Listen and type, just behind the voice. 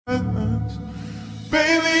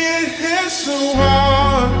Baby, it hits so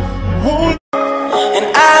hard. And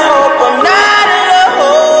I hope I'm not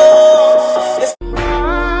alone. It's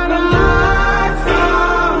Not a life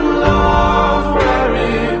from love where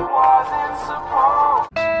it wasn't supposed.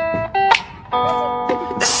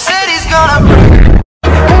 the city's gonna burn.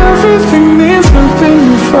 Everything means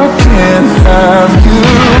nothing if I can't have you.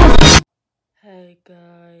 Hey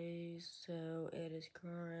guys, so it is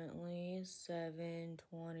currently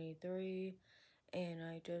 7:23 and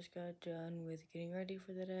I just got done with getting ready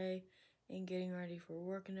for the day and getting ready for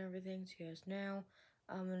work and everything. So yes, now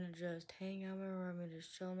I'm gonna just hang out in my room and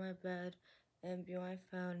just chill in my bed and be on my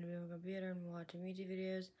phone and be on my computer and watching YouTube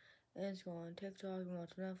videos and just go on TikTok and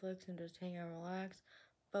watch Netflix and just hang out and relax.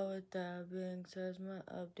 But with that being said, it's my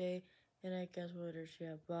update and I guess we'll later see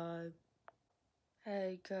ya. Bye.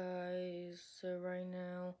 Hey guys, so right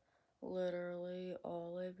now, literally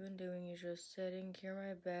all I've been doing is just sitting here in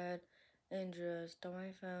my bed and just on my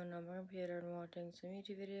phone, on my computer, and watching some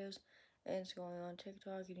YouTube videos and scrolling on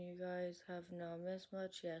TikTok, and you guys have not missed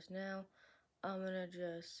much. Yes, now I'm gonna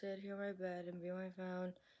just sit here in my bed and be on my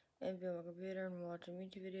phone and be on my computer and watching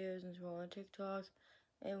YouTube videos and scroll on TikTok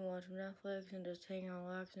and watch Netflix and just hang out,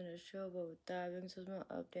 relax, and just chill. But with that being said, my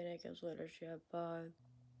update, I guess later, shit, bye.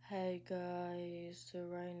 Hey guys, so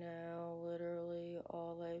right now, literally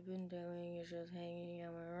all I've been doing is just hanging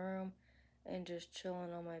in my room and just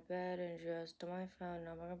chilling on my bed and just on my phone,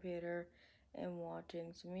 on my computer, and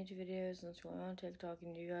watching some YouTube videos and scrolling on TikTok,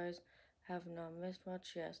 and you guys have not missed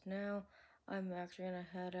much. Yes, now I'm actually gonna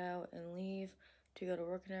head out and leave to go to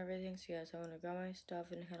work and everything, so yes, I'm gonna grab my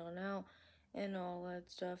stuff and head on out and all that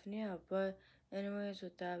stuff, and yeah, but anyways,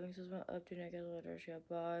 with that being said, my update, I guess later, shit,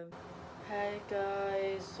 bye. Hey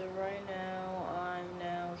guys, so right now I'm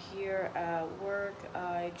now here at work.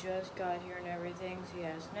 I just got here and everything, so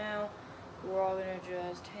yes, now we're all gonna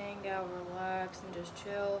just hang out, relax, and just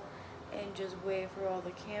chill and just wait for all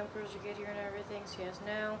the campers to get here and everything. So yes,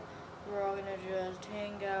 now we're all gonna just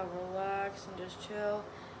hang out, relax, and just chill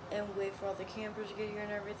and wait for all the campers to get here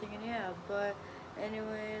and everything, and yeah, but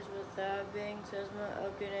anyways, with that being said, my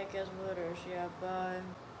update, I guess later, so yeah, bye.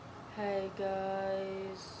 Hey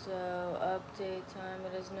guys, so update time,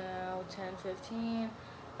 it is now 10:15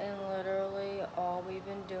 and literally all we've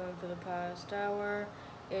been doing for the past hour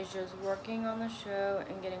is just working on the show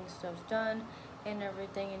and getting stuff done and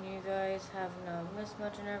everything, and you guys have not missed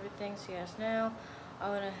much and everything, so yes, now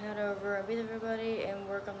I'm gonna head over and be with everybody and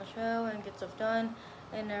work on the show and get stuff done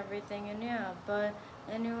and everything, and yeah, but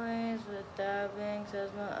anyways, with that being said,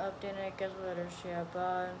 my update, I guess later, yeah,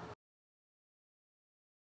 bye.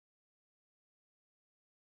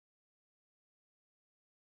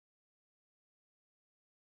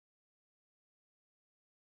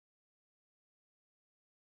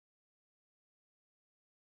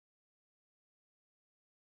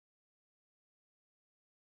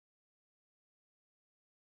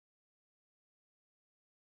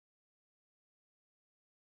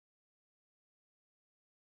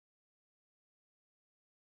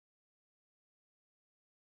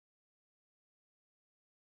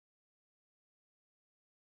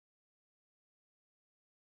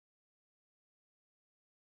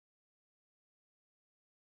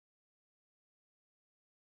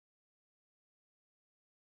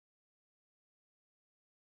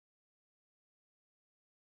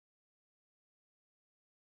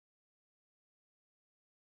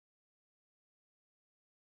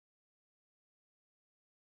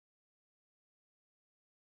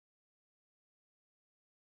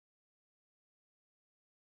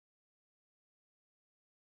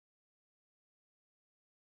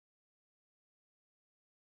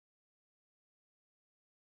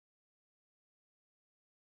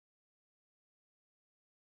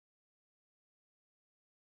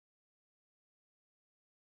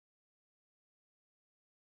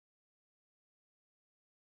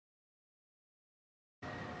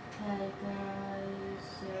 Hey guys,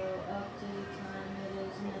 so update time, it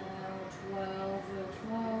is now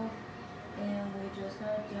 12:12 and we just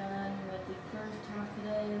got done with the first half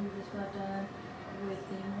today. We just got done with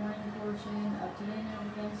the morning portion of today and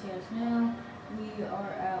everything. So yes, now we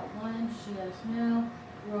are at lunch. Yes, now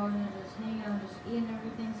we're all gonna just hang out and just eat and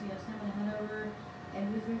everything. So yes, now I'm gonna head over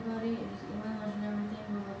and with everybody and just eat my lunch and everything.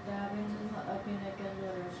 But with that, brings us my update and I guess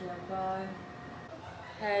later. So yeah, bye.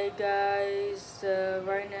 Hey guys, so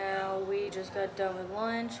right now we just got done with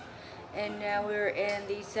lunch and now we're in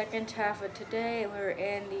the second half of today and we're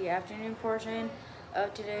in the afternoon portion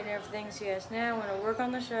of today and everything. So yes, now I'm going to work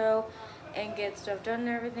on the show and get stuff done and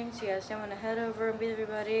everything. So yes, I'm going to head over and be with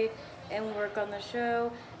everybody and work on the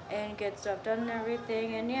show and get stuff done and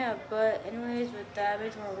everything. And yeah, but anyways, with that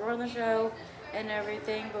being said, we're on the show and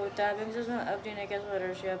everything. But with that being said, I'm updating I guess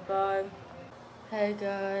later. So yeah, bye. Hey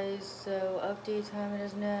guys, so update time, it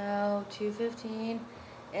is now 2:15,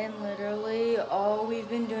 and literally all we've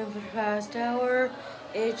been doing for the past hour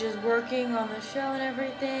is just working on the show and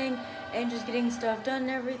everything and just getting stuff done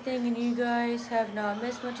and everything, and you guys have not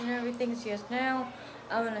missed much and everything. So yes, now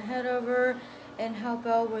I'm gonna head over and help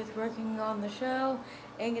out with working on the show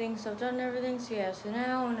and getting stuff done and everything. So yeah, so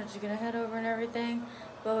now I'm just gonna head over and everything.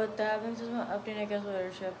 But with that being said, my update I guess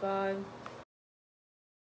later. So bye.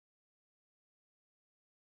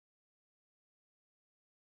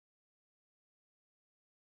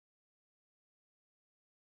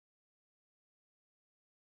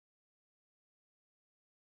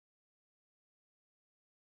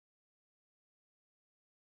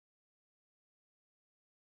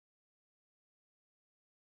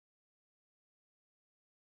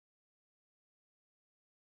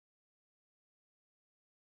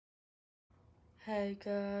 Hey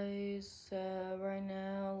guys, right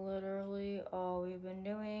now, literally all we've been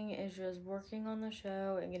doing is just working on the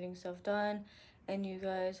show and getting stuff done, and you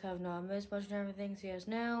guys have not missed much and everything. So yes,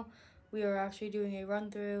 now we are actually doing a run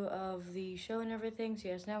through of the show and everything. So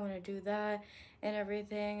yes, now I'm gonna do that and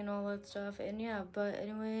everything and all that stuff. And yeah, but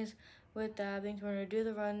anyways, with that being said, we're gonna do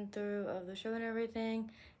the run through of the show and everything.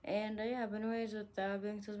 And yeah, but anyways, with that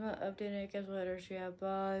being said, I'm gonna update it guys later. So yeah,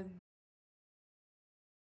 bye.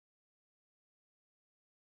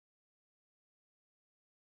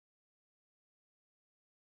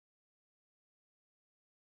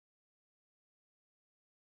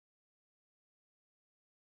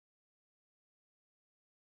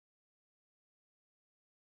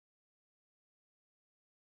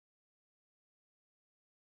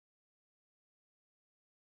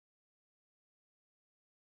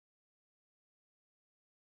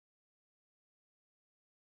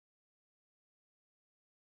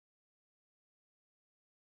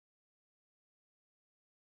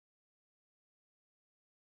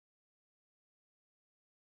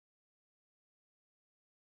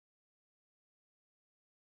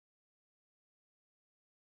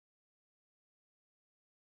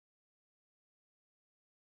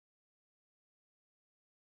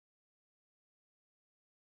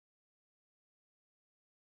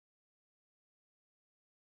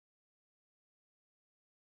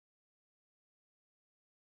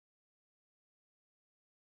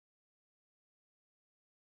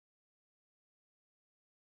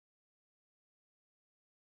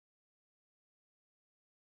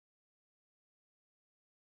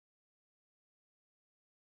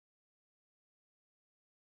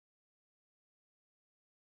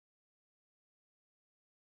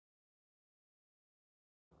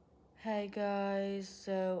 Hey guys,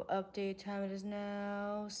 so update time, it is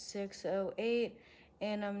now 6:08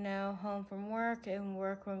 and I'm now home from work and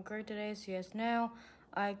work went great today. So yes, now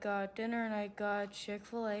I got dinner and I got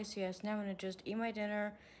Chick-fil-A. So yes, now I'm gonna just eat my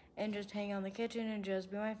dinner and just hang out in the kitchen and just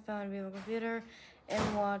be on my phone, be on my computer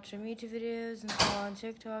and watch some YouTube videos and go on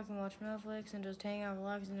TikTok and watch Netflix and just hang out,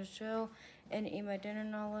 relax and just chill and eat my dinner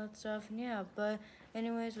and all that stuff. And yeah, but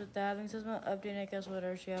anyways, with that being said, my update, I guess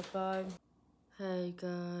later. So yeah, bye. Hey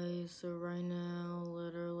guys, so right now,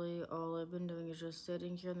 literally all I've been doing is just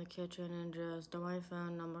sitting here in the kitchen and just on my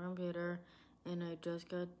phone, on my computer, and I just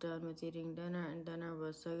got done with eating dinner, and dinner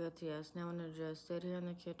was so good. So yes, now I'm gonna just sit here in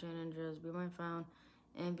the kitchen and just be on my phone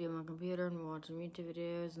and be on my computer and watch some YouTube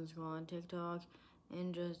videos and scroll on TikTok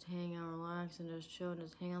and just hang out, relax, and just chill and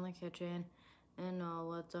just hang out in the kitchen and all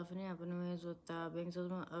that stuff. And yeah, but anyways, with that being said, I'm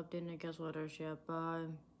gonna update and guess what, yeah, bye.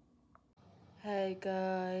 Hey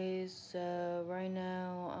guys, so right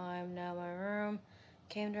now I'm now in my room.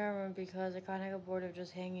 Came to our room because I kinda got bored of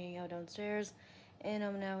just hanging out downstairs. And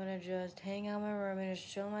I'm now gonna just hang out in my room and just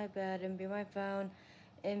chill on my bed and be on my phone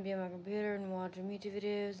and be on my computer and watch YouTube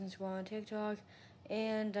videos and scroll on TikTok.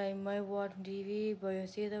 And I might watch TV, but you'll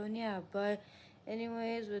see that one, yeah. But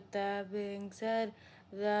anyways, with that being said,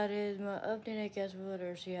 that is my update, I guess, for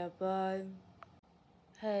later. So yeah, bye.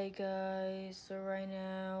 Hey guys, so right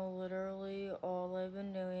now, literally all I've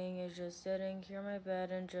been doing is just sitting here on my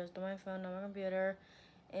bed and just on my phone, on my computer,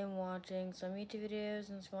 and watching some YouTube videos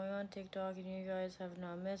and scrolling on TikTok, and you guys have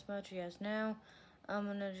not missed much. Yes, now I'm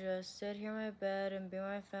gonna just sit here on my bed and be on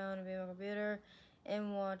my phone and be on my computer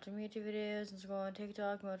and watch some YouTube videos and scroll on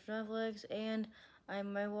TikTok and watch Netflix, and I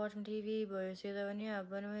might watch some TV, but you see that one, yeah.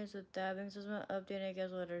 But anyways, with that being said, my update, I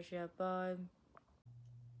guess later. Yeah, bye.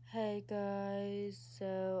 Hey guys,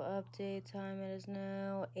 so update time, it is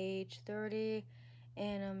now 8:30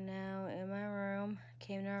 and I'm now in my room.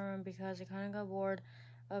 Came to my room because I kind of got bored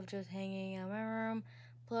of just hanging out in my room,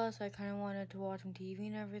 Plus, I kind of wanted to watch some TV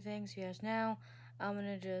and everything. So yes, now I'm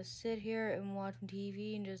gonna just sit here and watch some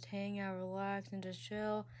TV and just hang out, relax, and just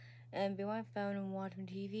chill, and be on my phone and watch some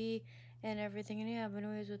TV and everything. And yeah, but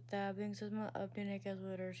anyways, with that being said, my update, I guess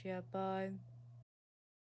later. So yeah, bye.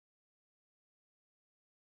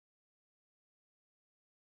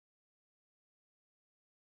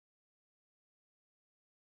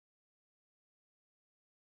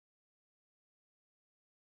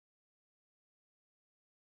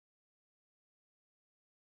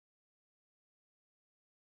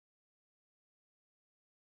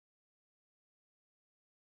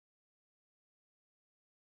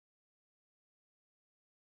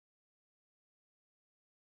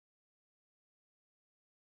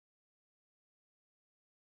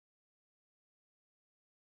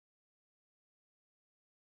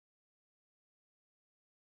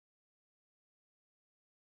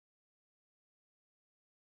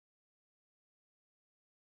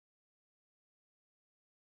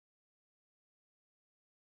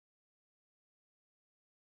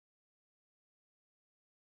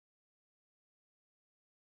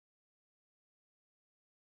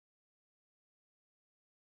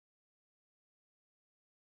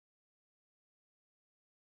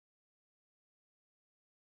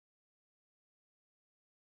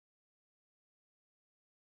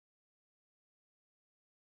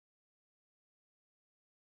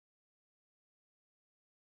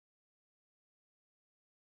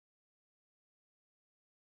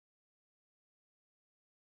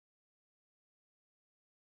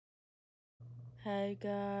 Hey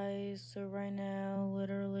guys, so right now,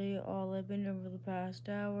 literally all I've been doing for the past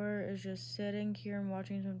hour is just sitting here and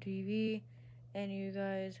watching some TV, and you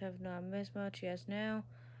guys have not missed much. Yes, now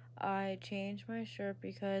I changed my shirt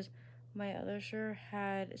because my other shirt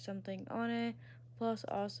had something on it, plus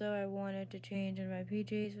also I wanted to change in my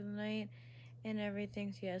PJs for the night and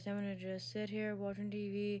everything. So yes, I'm gonna just sit here watching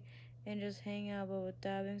TV and just hang out, but with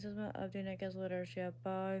that being said, my update, I guess later. So yeah,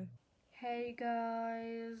 bye. Hey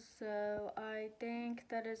guys, so I think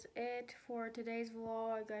that is it for today's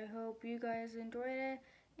vlog. I hope you guys enjoyed it,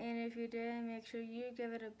 and if you did, make sure you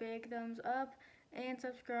give it a big thumbs up and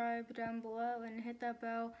subscribe down below and hit that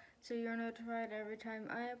bell so you're notified every time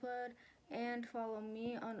I upload, and follow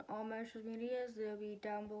me on all my social medias. They'll be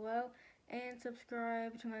down below, and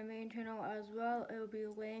subscribe to my main channel as well. It will be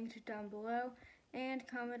linked down below, and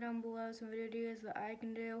comment down below some videos that I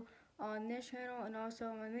can do on this channel and also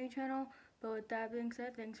on my main channel. But with that being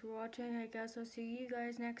said, thanks for watching. I guess I'll see you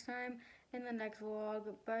guys next time in the next vlog.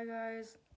 Bye guys.